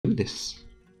this.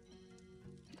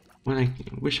 Well, I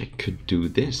wish I could do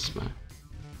this, but...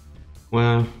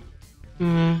 Well...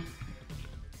 You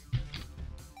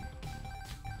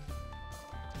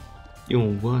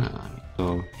know what?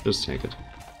 So, just take it.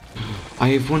 I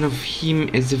have one of him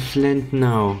as a friend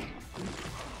now.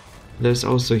 There's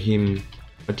also him,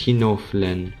 but he no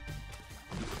friend.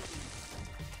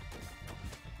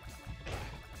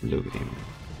 Look at him.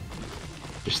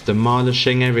 Just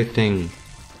demolishing everything.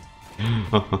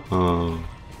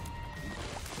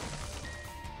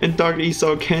 And Dark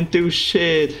Esau can't do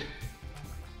shit.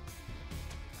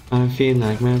 I feel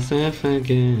like myself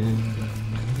again.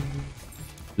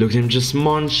 Look at him just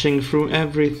munching through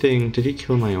everything. Did he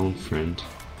kill my own friend?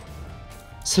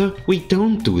 So we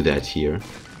don't do that here.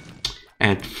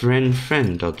 At friend.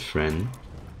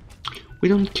 We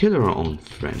don't kill our own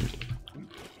friend.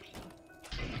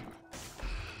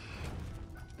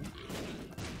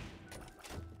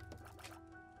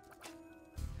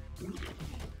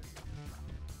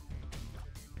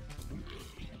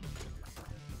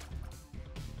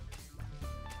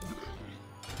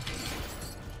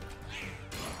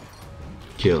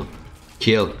 Kill.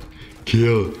 Kill.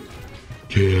 Kill.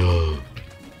 Kill.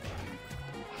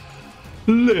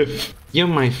 Live. You're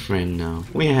my friend now.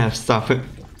 We have stuff.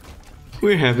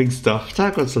 We're having stuff.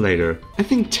 Talk us later. I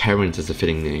think Terrence is a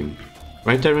fitting name.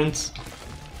 Right, Terrence?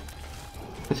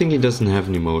 I think he doesn't have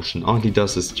an emotion. All he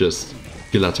does is just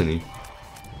gluttony.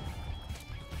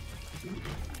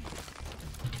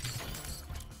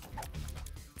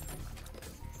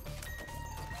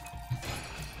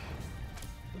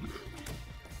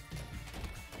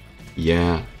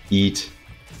 Yeah, eat.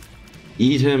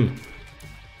 Eat him.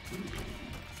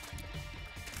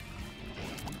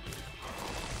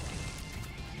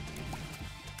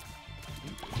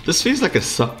 This feels like a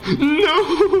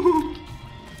No!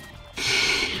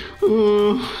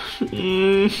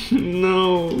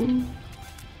 No.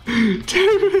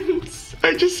 Terrence,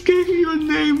 I just gave you a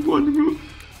name one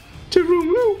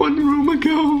room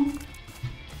ago.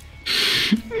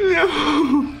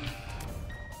 No.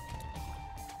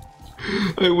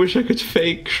 I wish I could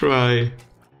fake cry.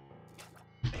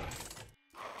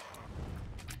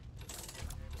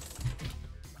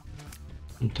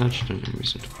 Untouched and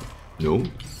recent. No.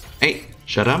 Hey,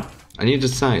 shut up. I need to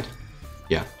decide.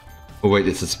 Yeah. Oh wait,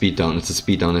 it's a speed down, it's a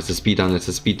speed down, it's a speed down, it's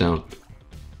a speed down.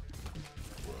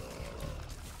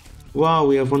 Wow,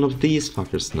 we have one of these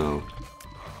fuckers now.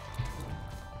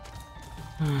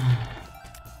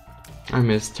 I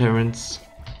miss Terrence.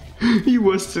 He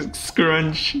was the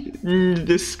scrunchy.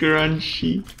 The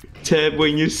scrunchy. Tab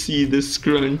when you see the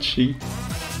scrunchy.